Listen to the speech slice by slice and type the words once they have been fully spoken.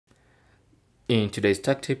In today's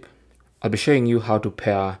tech tip, I'll be showing you how to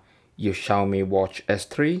pair your Xiaomi Watch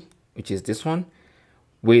S3, which is this one,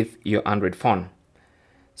 with your Android phone.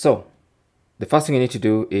 So the first thing you need to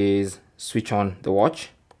do is switch on the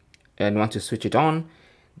watch, and once you switch it on,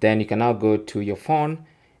 then you can now go to your phone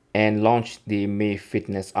and launch the Mi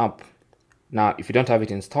Fitness app. Now if you don't have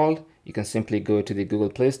it installed, you can simply go to the Google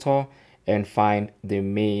Play Store and find the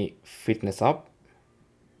Mi Fitness app.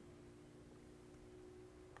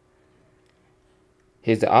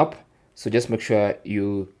 Here's the app, so just make sure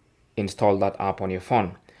you install that app on your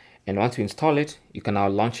phone, and once you install it, you can now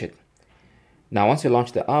launch it. Now once you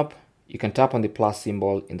launch the app, you can tap on the plus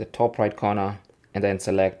symbol in the top right corner and then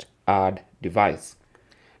select add device.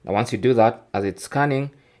 Now once you do that, as it's scanning,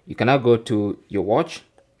 you can now go to your watch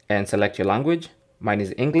and select your language. Mine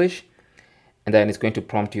is English, and then it's going to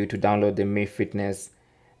prompt you to download the Mi Fitness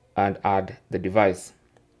and add the device.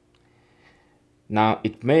 Now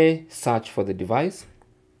it may search for the device,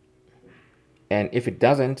 and if it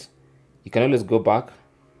doesn't, you can always go back,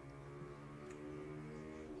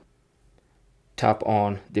 tap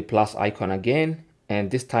on the plus icon again,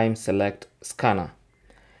 and this time select scanner.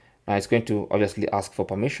 Now it's going to obviously ask for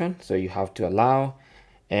permission, so you have to allow,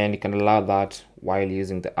 and you can allow that while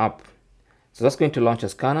using the app. So that's going to launch a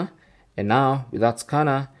scanner, and now with that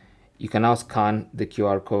scanner, you can now scan the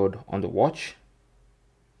QR code on the watch.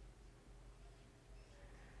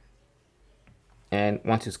 And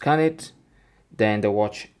once you scan it, then the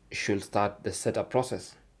watch should start the setup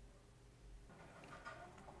process.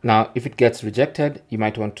 Now, if it gets rejected, you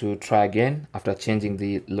might want to try again after changing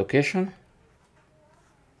the location.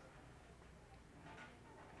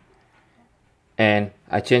 And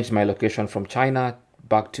I changed my location from China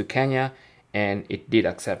back to Kenya, and it did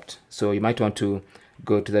accept. So you might want to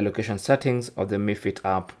go to the location settings of the Mi Fit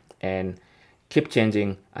app and keep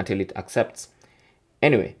changing until it accepts.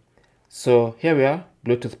 Anyway, so here we are,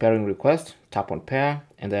 Bluetooth pairing request, tap on pair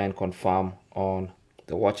and then confirm on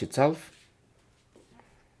the watch itself.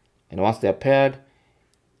 And once they're paired,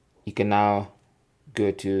 you can now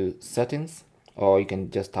go to settings, or you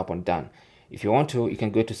can just tap on done. If you want to, you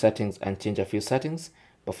can go to settings and change a few settings,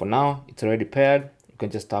 but for now it's already paired. You can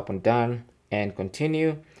just tap on done and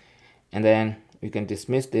continue, and then you can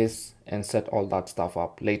dismiss this and set all that stuff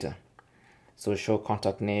up later. So show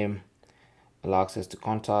contact name, allow access to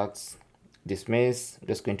contacts, dismiss. I'm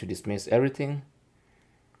just going to dismiss everything,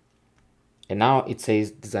 and now it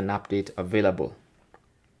says there's an update available.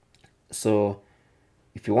 So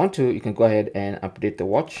if you want to, you can go ahead and update the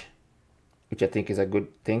watch, which I think is a good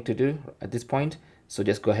thing to do at this point. So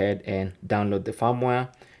just go ahead and download the firmware,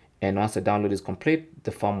 and once the download is complete,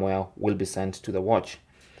 the firmware will be sent to the watch.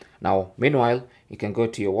 Now meanwhile, you can go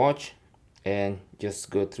to your watch and just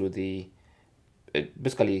go through the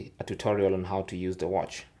basically a tutorial on how to use the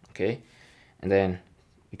watch. Okay, and then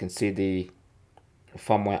you can see the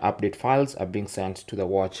firmware update files are being sent to the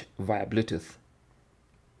watch via Bluetooth.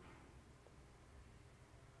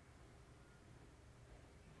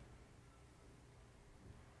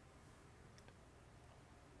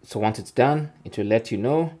 So once it's done, it will let you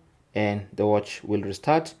know, and the watch will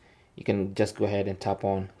restart. You can just go ahead and tap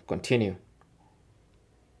on continue.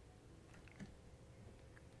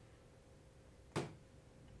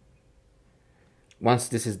 Once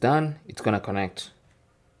this is done, it's going to connect.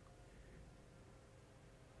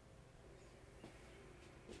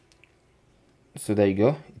 So there you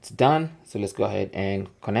go, it's done. So let's go ahead and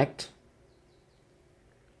connect.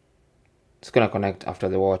 It's going to connect after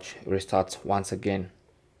the watch restarts once again.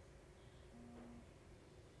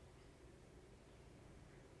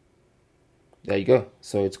 There you go,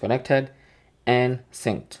 so it's connected and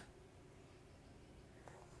synced.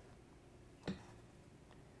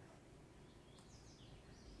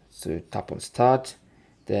 So tap on start,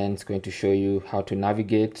 then it's going to show you how to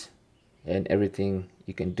navigate and everything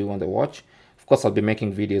you can do on the watch. Of course, I'll be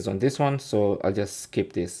making videos on this one, so I'll just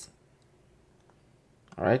skip this.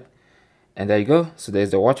 All right, and there you go. So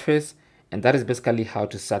there's the watch face, and that is basically how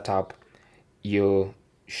to set up your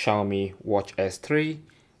Xiaomi Watch S3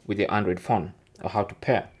 with your Android phone, or how to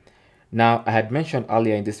pair. Now, I had mentioned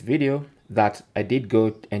earlier in this video that I did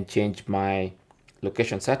go and change my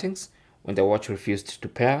location settings when the watch refused to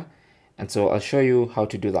pair, and so I'll show you how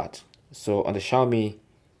to do that. So on the Xiaomi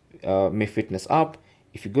Mi Fitness app,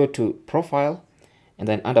 if you go to profile, and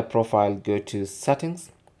then under profile go to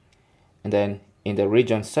settings, and then in the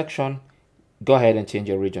region section, go ahead and change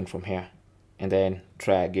your region from here, and then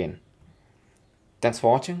try again. Thanks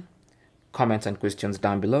for watching. Comments and questions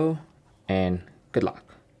down below, and good luck.